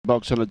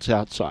box on its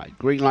outside.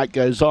 Green light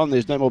goes on.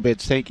 There's no more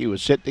bets. Thank you. We're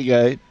set to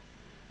go.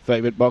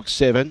 Favourite box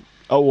 7.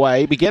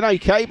 Away. Began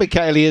okay,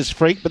 Michaelia's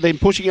Freak, but then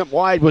pushing it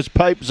wide was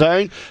Pope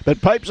Zone.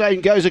 But Pope Zone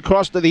goes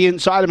across to the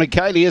inside, and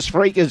Michaelia's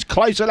Freak is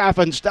close enough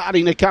and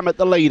starting to come at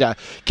the leader.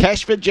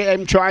 Cash for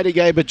Jam trying to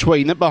go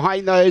between them.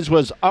 Behind those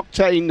was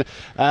Octane.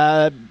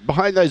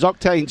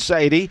 Octane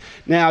Sadie.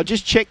 Now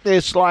just check there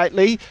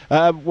slightly.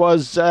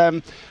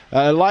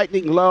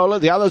 Lightning Lola.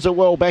 The others are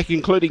well back,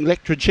 including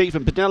Electra Chief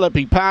and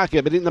Penelope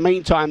Parker. But in the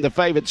meantime, the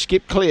favourite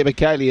skipped clear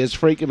Michaelia's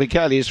Freak, and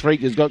Michaelia's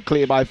Freak has got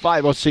clear by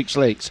 5 or 6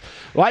 lengths.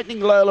 Lightning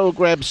Lola will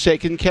grab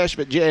second,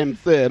 Cashmere Jam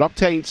third,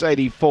 Octane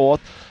Sadie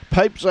fourth.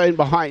 Pope Zone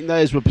behind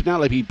those with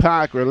Penelope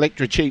Parker.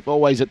 Electra Chief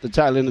always at the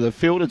tail end of the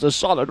field. It's a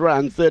solid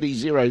run,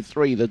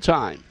 30.03 the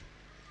time.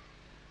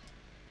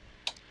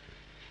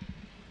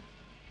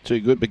 Too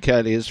good,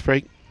 Michaelia's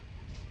Freak.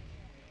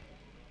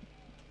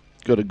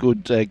 Got a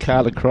good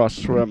card across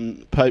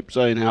from Pope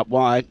Zone out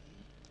wide.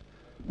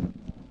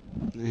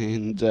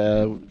 And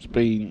it's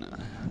been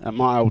a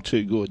mile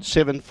too good.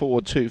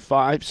 7.425,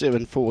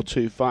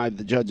 7.425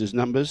 the judges'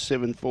 numbers.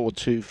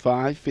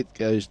 7.425, fifth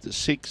goes to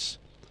 6.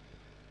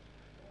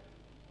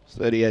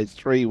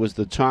 38.3 was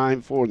the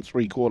time. 4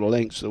 3/4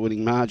 lengths the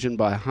winning margin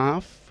by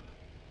half.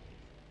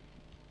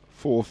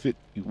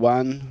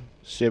 4.51,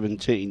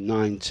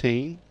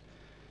 17.19.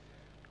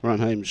 Run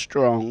home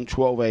strong,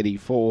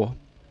 12.84.